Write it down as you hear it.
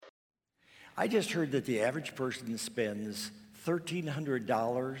I just heard that the average person spends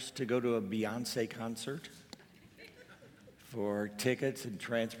 $1,300 to go to a Beyonce concert for tickets and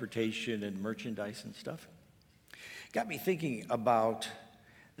transportation and merchandise and stuff. Got me thinking about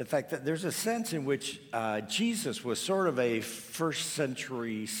the fact that there's a sense in which Jesus was sort of a first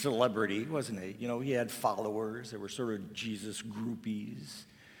century celebrity, wasn't he? You know, he had followers that were sort of Jesus groupies.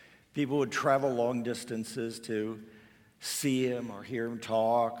 People would travel long distances to see him or hear him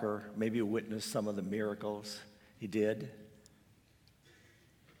talk or maybe witness some of the miracles he did.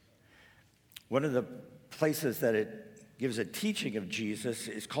 One of the places that it gives a teaching of Jesus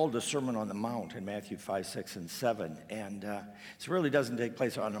is called the Sermon on the Mount in Matthew 5, 6, and 7. And it really doesn't take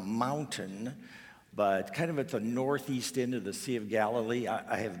place on a mountain, but kind of at the northeast end of the Sea of Galilee.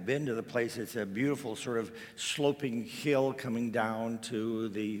 I have been to the place. It's a beautiful sort of sloping hill coming down to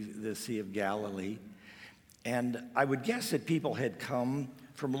the Sea of Galilee. And I would guess that people had come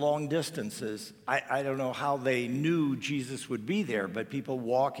from long distances. I don't know how they knew Jesus would be there, but people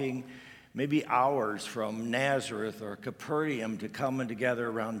walking maybe hours from Nazareth or Capernaum to come and gather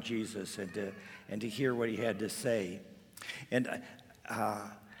around Jesus and to hear what he had to say. And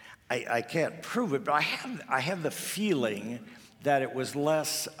I can't prove it, but I have the feeling that it was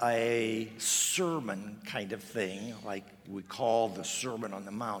less a sermon kind of thing, like we call the Sermon on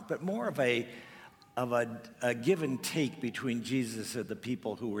the Mount, but more of a give and take between Jesus and the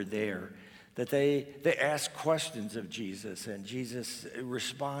people who were there. That they asked questions of Jesus, and Jesus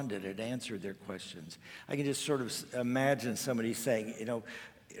responded and answered their questions. I can just sort of imagine somebody saying,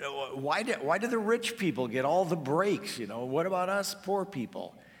 why do the rich people get all the breaks? What about us poor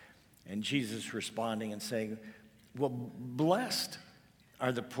people? And Jesus responding and saying, well, blessed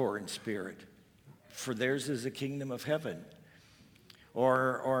are the poor in spirit, for theirs is the kingdom of heaven.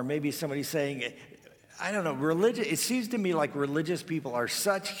 Or maybe somebody saying, I don't know, it seems to me like religious people are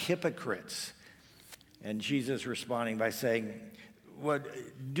such hypocrites. And Jesus responding by saying, well,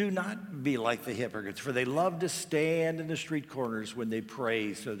 do not be like the hypocrites, for they love to stand in the street corners when they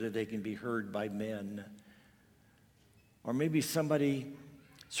pray so that they can be heard by men. Or maybe somebody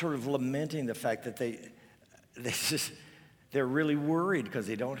sort of lamenting the fact that they're really worried because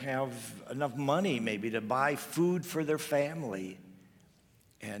they don't have enough money maybe to buy food for their family.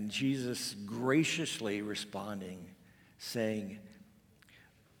 And Jesus graciously responding, saying,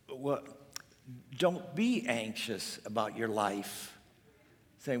 well, don't be anxious about your life,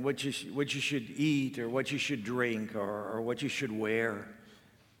 saying what you should eat or what you should drink or what you should wear.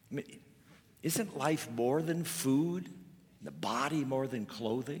 I mean, isn't life more than food? The body more than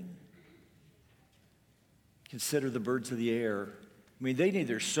clothing? Consider the birds of the air. I mean, they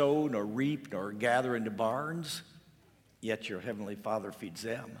neither sow nor reap nor gather into barns, yet your heavenly Father feeds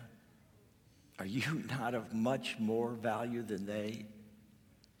them. Are you not of much more value than they?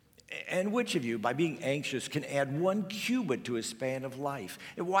 And which of you, by being anxious, can add 1 cubit to his span of life?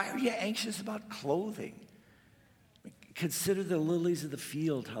 And why are you anxious about clothing? Consider the lilies of the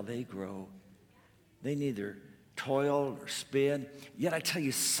field, how they grow. They neither toil or spin. Yet I tell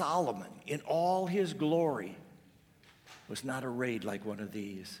you, Solomon, in all his glory, was not arrayed like one of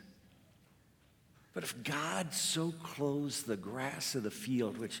these. But if God so clothes the grass of the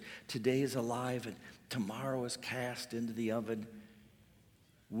field, which today is alive and tomorrow is cast into the oven,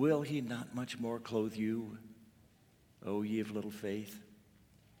 will he not much more clothe you, O ye of little faith?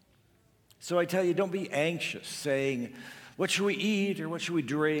 So I tell you, don't be anxious, saying, what should we eat, or what should we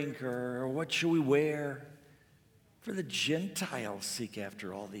drink, or what should we wear? For the Gentiles seek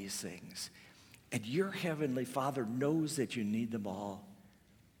after all these things, and your heavenly Father knows that you need them all.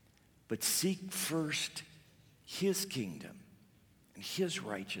 But seek first his kingdom and his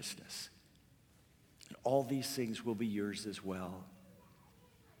righteousness, and all these things will be yours as well.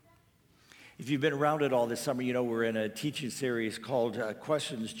 If you've been around it all this summer, you know we're in a teaching series called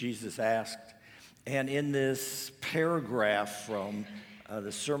Questions Jesus Asked. And in this paragraph from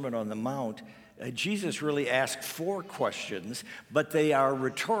the Sermon on the Mount, Jesus really asked 4 questions, but they are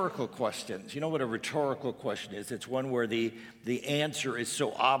rhetorical questions. You know what a rhetorical question is? It's one where the answer is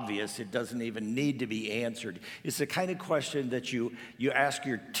so obvious it doesn't even need to be answered. It's the kind of question that you ask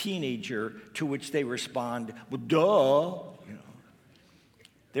your teenager, to which they respond, well, duh.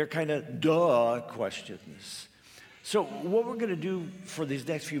 They're kind of duh questions. So what we're going to do for these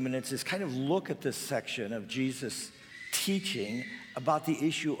next few minutes is kind of look at this section of Jesus' teaching about the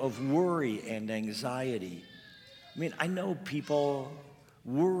issue of worry and anxiety. I mean, I know people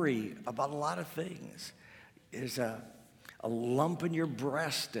worry about a lot of things. There's a lump in your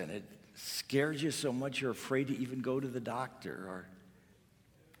breast and it scares you so much you're afraid to even go to the doctor. Or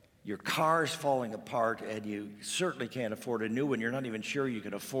Your car's falling apart, and you certainly can't afford a new one. You're not even sure you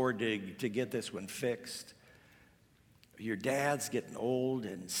can afford to get this one fixed. Your dad's getting old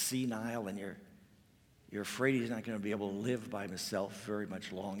and senile, and you're afraid he's not going to be able to live by himself very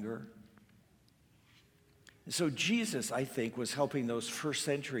much longer. And so Jesus, I think, was helping those first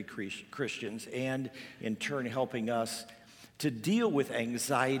century Christians, and in turn helping us to deal with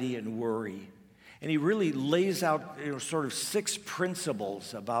anxiety and worry. And he really lays out sort of 6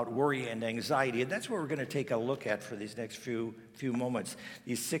 principles about worry and anxiety. And that's what we're going to take a look at for these next few moments.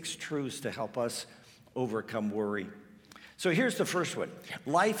 These 6 truths to help us overcome worry. So here's the first one.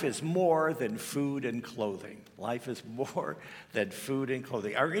 Life is more than food and clothing. Life is more than food and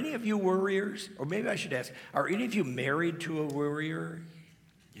clothing. Are any of you worriers? Or maybe I should ask, are any of you married to a worrier?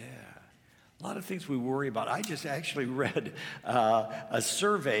 Yeah. A lot of things we worry about. I just actually read a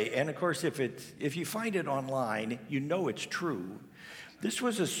survey, and of course, if you find it online, you know it's true. This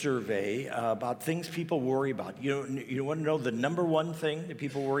was a survey about things people worry about. You want to know the number one thing that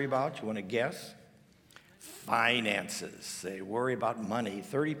people worry about? You want to guess? Finances. They worry about money.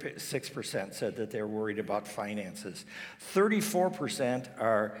 36% said that they're worried about finances. 34%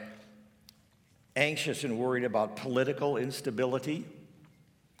 are anxious and worried about political instability.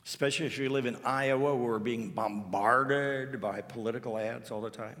 Especially if you live in Iowa, where we're being bombarded by political ads all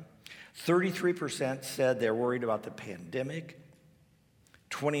the time. 33% said they're worried about the pandemic.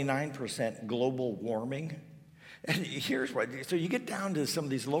 29% global warming. And here's what, so you get down to some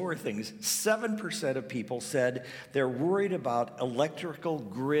of these lower things. 7% of people said they're worried about electrical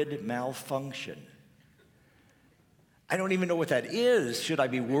grid malfunction. I don't even know what that is. Should I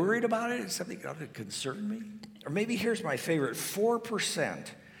be worried about it? Is something that ought to concern me? Or maybe here's my favorite. 4%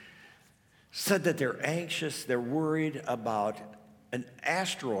 said that they're anxious, they're worried about an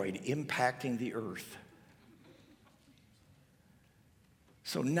asteroid impacting the earth.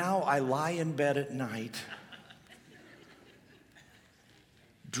 So now I lie in bed at night,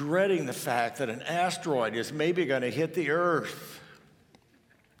 dreading the fact that an asteroid is maybe going to hit the earth.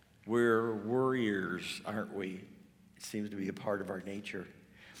 We're worriers, aren't we? It seems to be a part of our nature.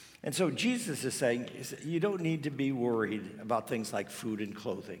 And so Jesus is saying, you don't need to be worried about things like food and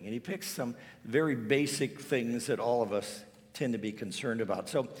clothing. And he picks some very basic things that all of us tend to be concerned about.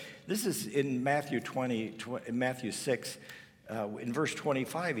 So this is in Matthew 6, in verse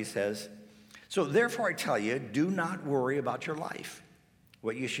 25, he says, so therefore I tell you, do not worry about your life,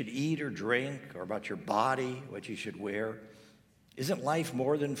 what you should eat or drink, or about your body, what you should wear. Isn't life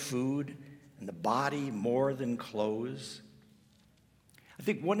more than food, and the body more than clothes? I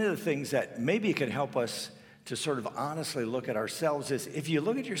think one of the things that maybe can help us to sort of honestly look at ourselves is if you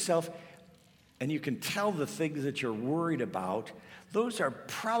look at yourself and you can tell the things that you're worried about, those are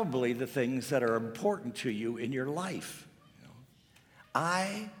probably the things that are important to you in your life.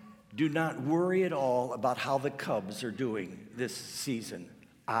 I do not worry at all about how the Cubs are doing this season.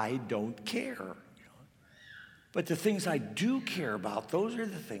 I don't care. But the things I do care about, those are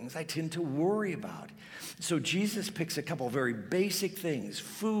the things I tend to worry about. So Jesus picks a couple of very basic things,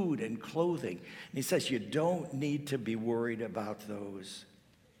 food and clothing. And he says you don't need to be worried about those.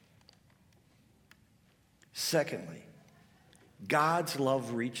 Secondly, God's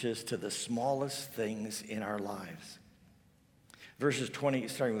love reaches to the smallest things in our lives. Starting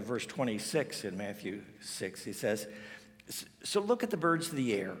with verse 26 in Matthew 6, he says, so look at the birds of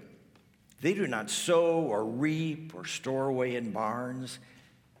the air. They do not sow or reap or store away in barns,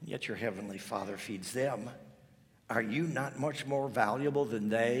 yet your heavenly Father feeds them. Are you not much more valuable than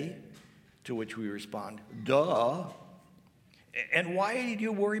they? To which we respond, duh. And why do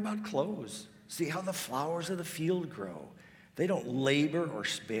you worry about clothes? See how the flowers of the field grow. They don't labor or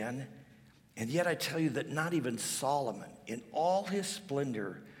spin. And yet I tell you that not even Solomon, in all his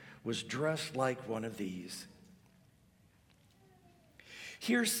splendor, was dressed like one of these.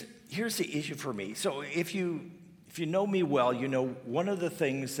 Here's the issue for me. So if you know me well, you know one of the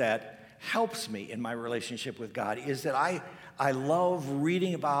things that helps me in my relationship with God is that I love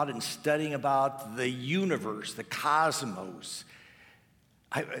reading about and studying about the universe, the cosmos.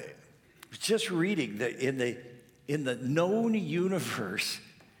 I was just reading that in the known universe,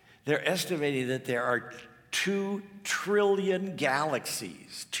 they're estimating that there are 2 trillion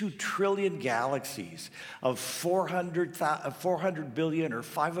galaxies, 2 trillion galaxies of 400 billion or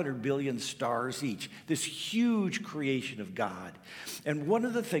 500 billion stars each, this huge creation of God. And one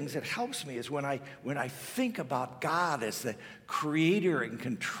of the things that helps me is when I think about God as the creator and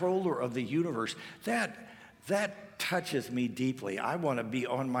controller of the universe, that touches me deeply. I want to be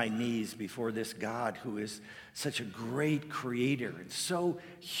on my knees before this God who is such a great creator and so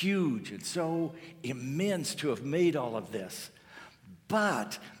huge and so immense to have made all of this.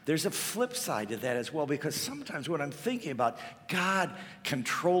 But there's a flip side to that as well, because sometimes when I'm thinking about God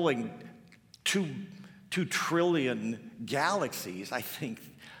controlling 2 trillion galaxies, I think,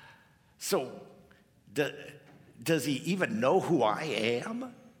 so does he even know who I am?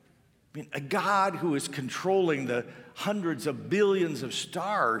 I mean, a God who is controlling the hundreds of billions of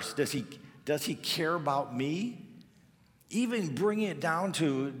stars, does he care about me? Even bringing it down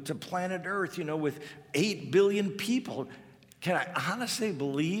to planet Earth, with 8 billion people, can I honestly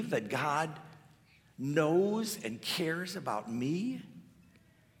believe that God knows and cares about me?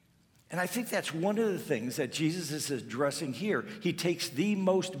 And I think that's one of the things that Jesus is addressing here. He takes the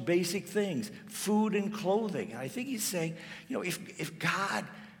most basic things, food and clothing. And I think he's saying, if God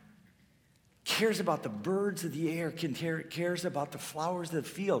cares about the birds of the air, cares about the flowers of the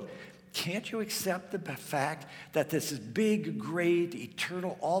field, can't you accept the fact that this big, great,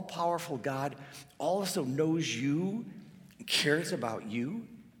 eternal, all-powerful God also knows you, cares about you?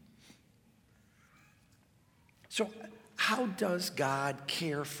 So how does God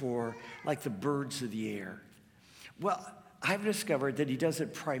care for, like, the birds of the air? Well, I've discovered that he does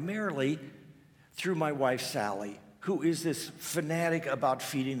it primarily through my wife, Sally, who is this fanatic about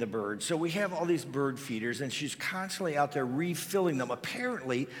feeding the birds. So we have all these bird feeders, and she's constantly out there refilling them.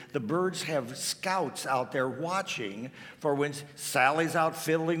 Apparently, the birds have scouts out there watching for when Sally's out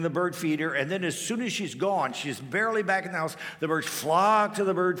filling the bird feeder, and then as soon as she's gone, she's barely back in the house, the birds flock to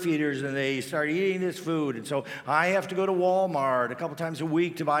the bird feeders, and they start eating this food. And so I have to go to Walmart a couple times a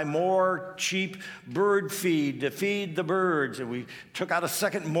week to buy more cheap bird feed to feed the birds. And we took out a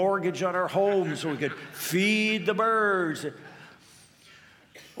second mortgage on our home so we could feed the birds.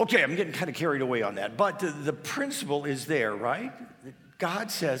 Okay, I'm getting kind of carried away on that, but the principle is there, right? God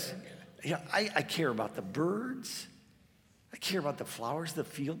says, I care about the birds. I care about the flowers of the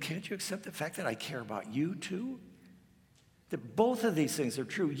field. Can't you accept the fact that I care about you too? That both of these things are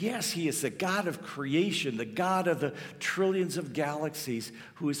true. Yes, he is the God of creation, the God of the trillions of galaxies,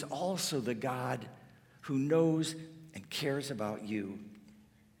 who is also the God who knows and cares about you.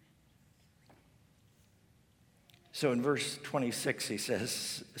 So in verse 26, he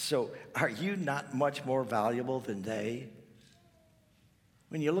says, so are you not much more valuable than they?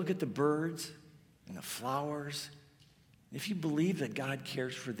 When you look at the birds and the flowers, if you believe that God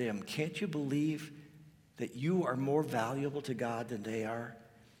cares for them, can't you believe that you are more valuable to God than they are?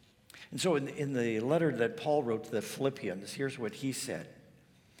 And so in the letter that Paul wrote to the Philippians, here's what he said.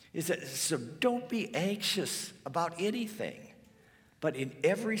 So don't be anxious about anything. But in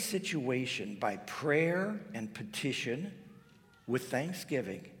every situation, by prayer and petition, with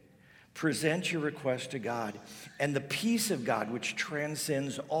thanksgiving, present your request to God. And the peace of God, which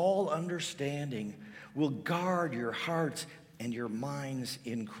transcends all understanding, will guard your hearts and your minds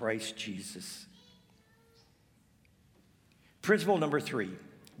in Christ Jesus. Principle number 3,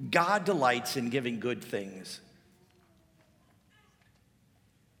 God delights in giving good things.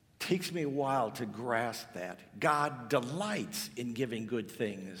 Takes me a while to grasp that. God delights in giving good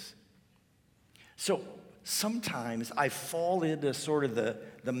things. So sometimes I fall into sort of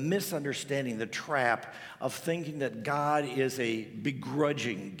the misunderstanding, the trap of thinking that God is a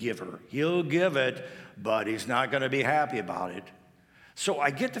begrudging giver. He'll give it, but he's not going to be happy about it. So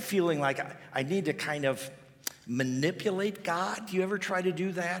I get the feeling like I need to kind of manipulate God. Do you ever try to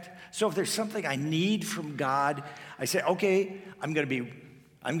do that? So if there's something I need from God, I say, okay, I'm going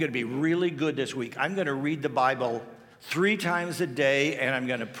to be really good this week. I'm going to read the Bible 3 times a day, and I'm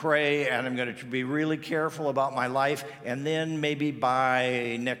going to pray, and I'm going to be really careful about my life. And then maybe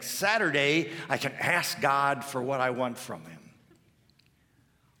by next Saturday, I can ask God for what I want from him.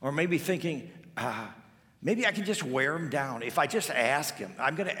 Or maybe thinking, maybe I can just wear him down. If I just ask him,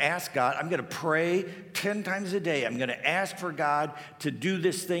 I'm going to ask God. I'm going to pray 10 times a day. I'm going to ask for God to do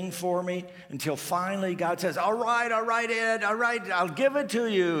this thing for me until finally God says, all right, Ed, all right, I'll give it to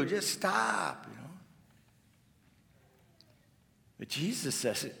you. Just stop, But Jesus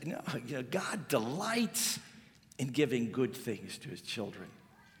says, God delights in giving good things to his children.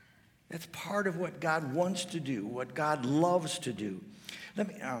 That's part of what God wants to do, what God loves to do.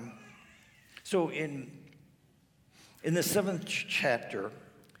 So in the 7th chapter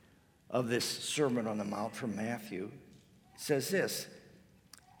of this Sermon on the Mount from Matthew, it says this,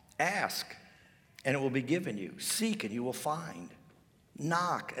 ask, and it will be given you. Seek, and you will find.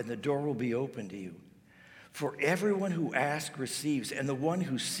 Knock, and the door will be open to you. For everyone who asks receives, and the one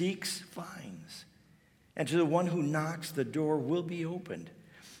who seeks finds. And to the one who knocks, the door will be opened.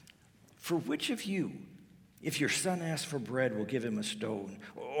 For which of you, if your son asks for bread, will give him a stone?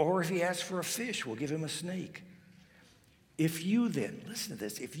 Or if he asks for a fish, will give him a snake? If you then, listen to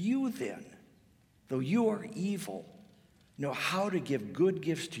this, if you then, though you are evil, know how to give good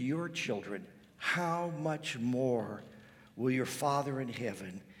gifts to your children, how much more will your Father in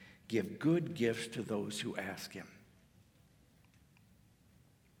heaven give good gifts to those who ask him?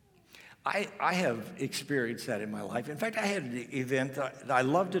 I have experienced that in my life. In fact, I had an event that I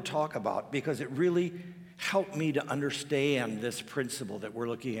love to talk about because it really helped me to understand this principle that we're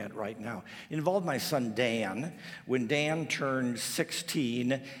looking at right now. It involved my son Dan. When Dan turned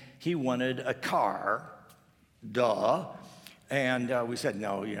 16, he wanted a car. Duh. And we said,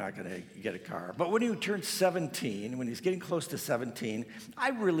 no, you're not going to get a car. But when he turned 17, when he's getting close to 17, I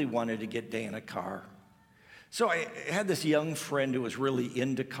really wanted to get Dan a car. So I had this young friend who was really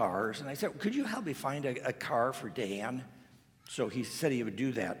into cars, and I said, could you help me find a car for Dan? So he said he would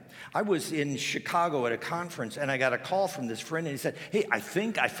do that. I was in Chicago at a conference, and I got a call from this friend, and he said, hey, I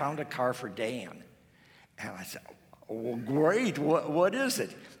think I found a car for Dan. And I said, well, great, what is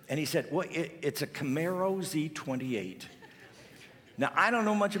it? And he said, well, it's a Camaro Z28. Now, I don't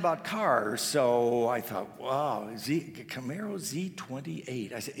know much about cars, so I thought, wow, Camaro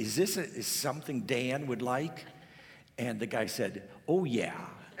Z28. I said, is this is something Dan would like? And the guy said, oh, yeah.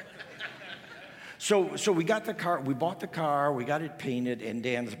 So we got the car, we bought the car, we got it painted, and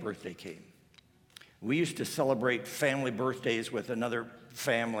Dan's birthday came. We used to celebrate family birthdays with another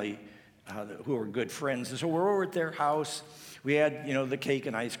family who were good friends. And so we're over at their house. We had, the cake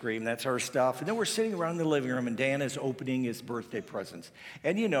and ice cream. That's our stuff. And then we're sitting around the living room, and Dan is opening his birthday presents.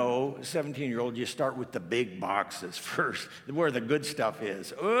 And 17-year-old, you start with the big boxes first, where the good stuff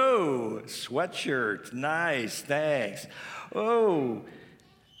is. Oh, sweatshirt. Nice. Thanks. Oh,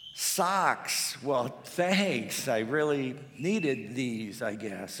 socks. Well, thanks. I really needed these, I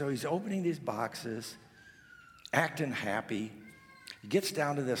guess. So he's opening these boxes, acting happy. He gets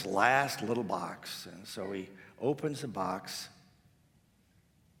down to this last little box, and so he opens the box,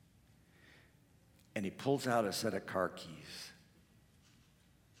 and he pulls out a set of car keys.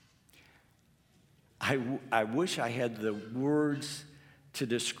 I wish I had the words to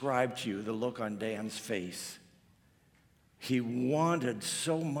describe to you the look on Dan's face. He wanted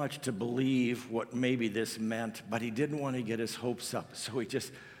so much to believe what maybe this meant, but he didn't want to get his hopes up, so he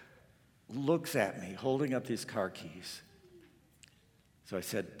just looks at me, holding up these car keys. So I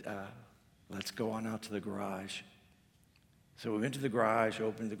said, let's go on out to the garage. So we went to the garage,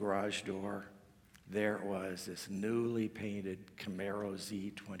 opened the garage door. There it was, this newly painted Camaro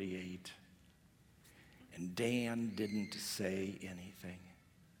Z28. And Dan didn't say anything.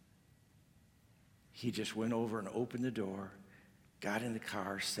 He just went over and opened the door, got in the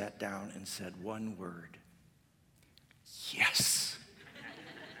car, sat down, and said one word: yes.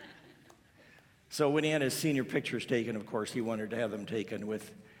 So when he had his senior pictures taken, of course, he wanted to have them taken with,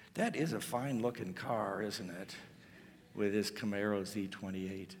 that is a fine-looking car, isn't it? With his Camaro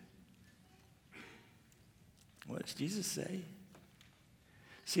Z28. What does Jesus say?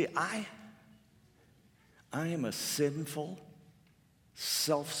 See, I am a sinful,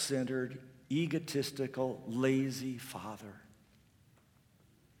 self-centered, egotistical, lazy father.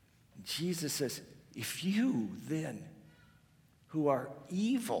 Jesus says, if you then, who are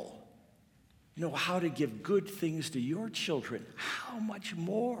evil, know how to give good things to your children, how much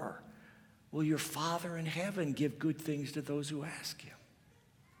more will your Father in heaven give good things to those who ask him?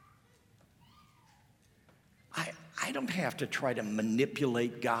 I don't have to try to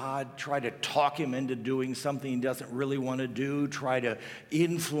manipulate God, try to talk him into doing something he doesn't really want to do, try to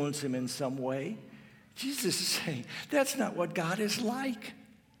influence him in some way. Jesus is saying, that's not what God is like.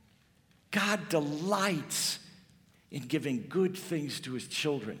 God delights in giving good things to his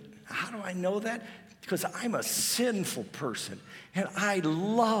children. How do I know that? Because I'm a sinful person, and I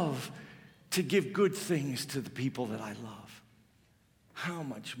love to give good things to the people that I love. How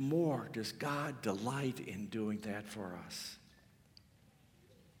much more does God delight in doing that for us?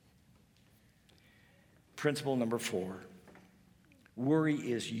 Principle number 4, worry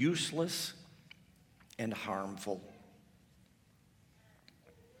is useless and harmful.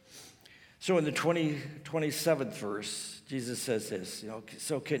 So in the 27th verse, Jesus says this,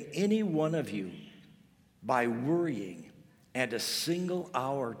 so can any one of you, by worrying, add a single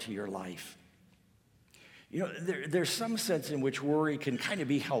hour to your life? There's some sense in which worry can kind of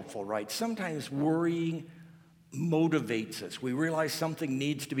be helpful, right? Sometimes worrying motivates us. We realize something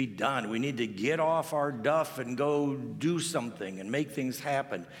needs to be done. We need to get off our duff and go do something and make things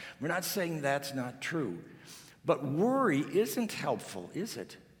happen. We're not saying that's not true. But worry isn't helpful, is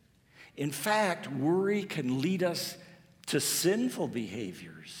it? In fact, worry can lead us to sinful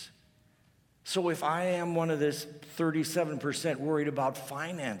behaviors. So if I am one of this 37% worried about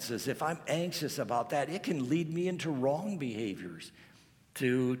finances, if I'm anxious about that, it can lead me into wrong behaviors,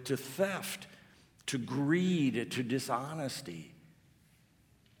 to theft, to greed, to dishonesty.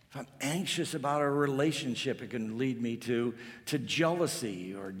 If I'm anxious about a relationship, it can lead me to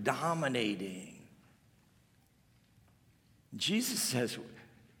jealousy or dominating. Jesus says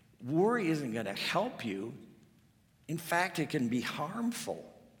worry isn't going to help you. In fact, it can be harmful.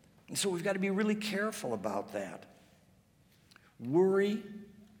 And so we've got to be really careful about that. Worry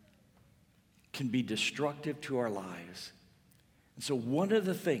can be destructive to our lives. And so one of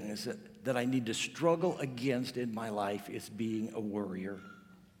the things that I need to struggle against in my life is being a worrier.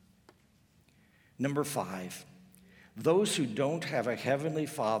 Number 5, those who don't have a heavenly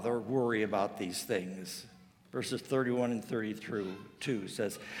Father worry about these things. Verses 31 and 32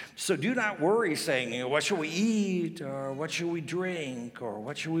 says, so do not worry, saying, what shall we eat, or what shall we drink, or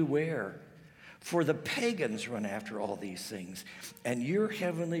what shall we wear? For the pagans run after all these things, and your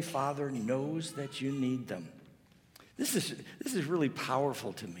heavenly Father knows that you need them. This is really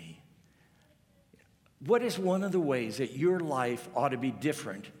powerful to me. What is one of the ways that your life ought to be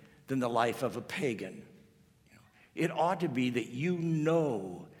different than the life of a pagan? It ought to be that you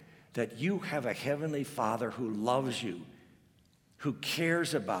know that you have a heavenly Father who loves you, who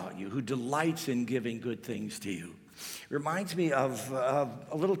cares about you, who delights in giving good things to you. It reminds me of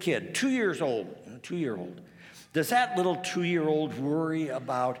a little kid, 2 years old, a 2-year-old. Does that little 2-year-old worry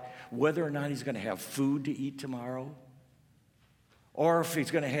about whether or not he's going to have food to eat tomorrow? Or if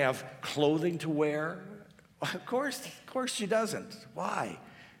he's going to have clothing to wear? Of course she doesn't. Why?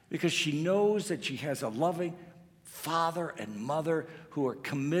 Because she knows that she has a loving father and mother who are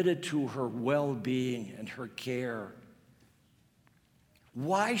committed to her well-being and her care.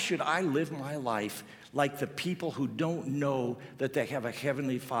 Why should I live my life like the people who don't know that they have a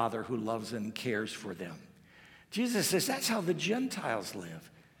heavenly Father who loves and cares for them? Jesus says that's how the Gentiles live.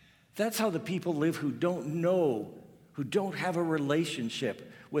 That's how the people live who don't know, who don't have a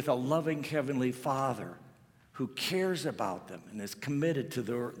relationship with a loving heavenly Father who cares about them and is committed to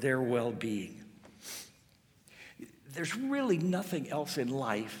their well-being. There's really nothing else in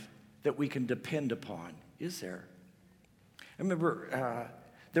life that we can depend upon, is there? I remember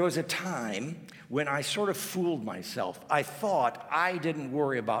there was a time when I sort of fooled myself. I thought I didn't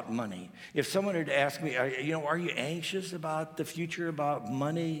worry about money. If someone had asked me, are you anxious about the future, about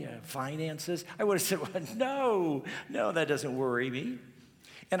money, finances? I would have said, well, no, that doesn't worry me.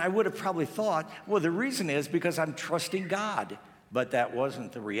 And I would have probably thought, well, the reason is because I'm trusting God. But that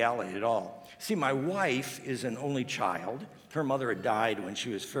wasn't the reality at all. See, my wife is an only child. Her mother had died when she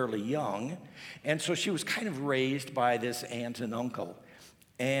was fairly young, and so she was kind of raised by this aunt and uncle.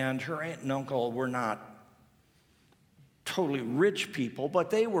 And her aunt and uncle were not totally rich people,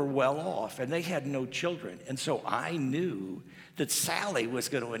 but they were well off, and they had no children. And so I knew that Sally was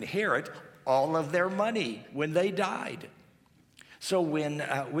going to inherit all of their money when they died. So when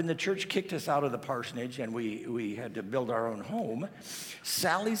the church kicked us out of the parsonage and we had to build our own home,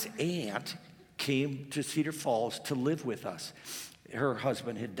 Sally's aunt came to Cedar Falls to live with us. Her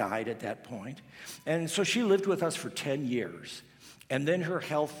husband had died at that point. And so she lived with us for 10 years. And then her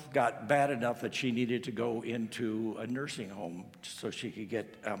health got bad enough that she needed to go into a nursing home so she could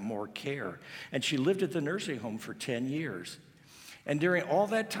get more care. And she lived at the nursing home for 10 years. And during all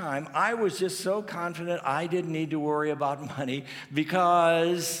that time, I was just so confident I didn't need to worry about money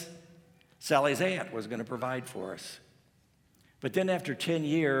because Sally's aunt was going to provide for us. But then after 10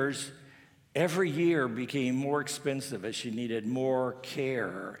 years, every year became more expensive as she needed more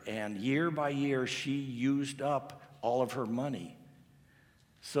care. And year by year, she used up all of her money.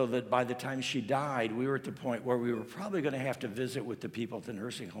 So that by the time she died, we were at the point where we were probably going to have to visit with the people at the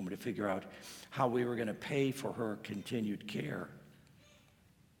nursing home to figure out how we were going to pay for her continued care.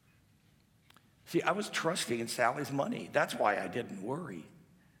 See, I was trusting in Sally's money. That's why I didn't worry.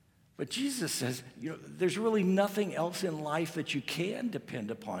 But Jesus says, there's really nothing else in life that you can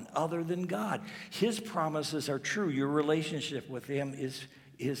depend upon other than God. His promises are true. Your relationship with him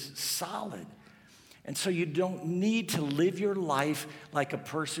is solid. And so you don't need to live your life like a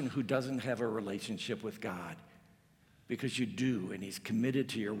person who doesn't have a relationship with God, because you do, and he's committed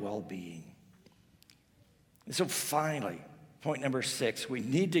to your well-being. And so finally, point number 6, we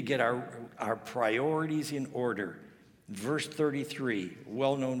need to get our priorities in order. Verse 33,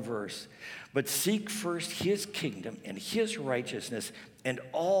 well-known verse. But seek first his kingdom and his righteousness, and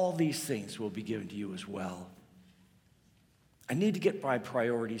all these things will be given to you as well. I need to get my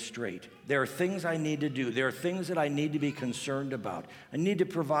priorities straight. There are things I need to do. There are things that I need to be concerned about. I need to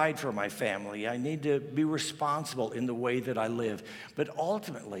provide for my family. I need to be responsible in the way that I live. But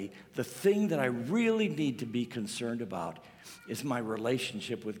ultimately, the thing that I really need to be concerned about is my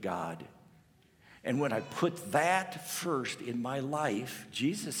relationship with God. And when I put that first in my life,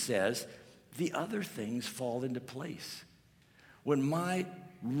 Jesus says, the other things fall into place. When my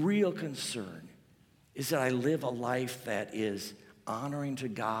real concern is that I live a life that is honoring to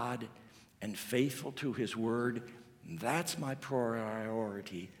God and faithful to his word, that's my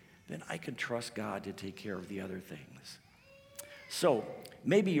priority, then I can trust God to take care of the other things. So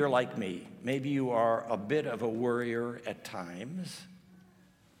maybe you're like me. Maybe you are a bit of a worrier at times.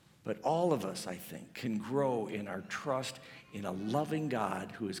 But all of us, I think, can grow in our trust in a loving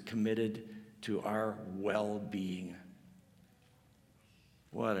God who is committed to our well-being.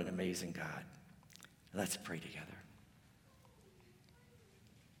 What an amazing God. Let's pray together.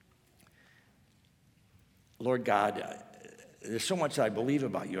 Lord God, there's so much I believe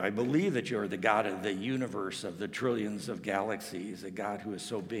about you. I believe that you're the God of the universe, of the trillions of galaxies, a God who is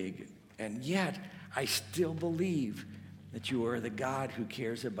so big. And yet, I still believe that you are the God who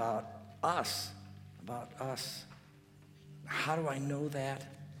cares about us, How do I know that?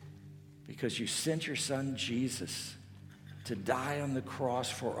 Because you sent your son, Jesus, to die on the cross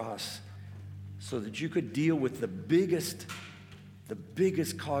for us so that you could deal with the biggest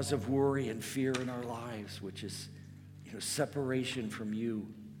cause of worry and fear in our lives, which is separation from you,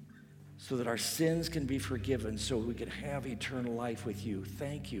 so that our sins can be forgiven, so we can have eternal life with you.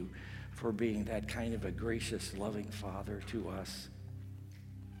 Thank you for being that kind of a gracious, loving Father to us.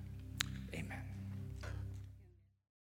 Amen.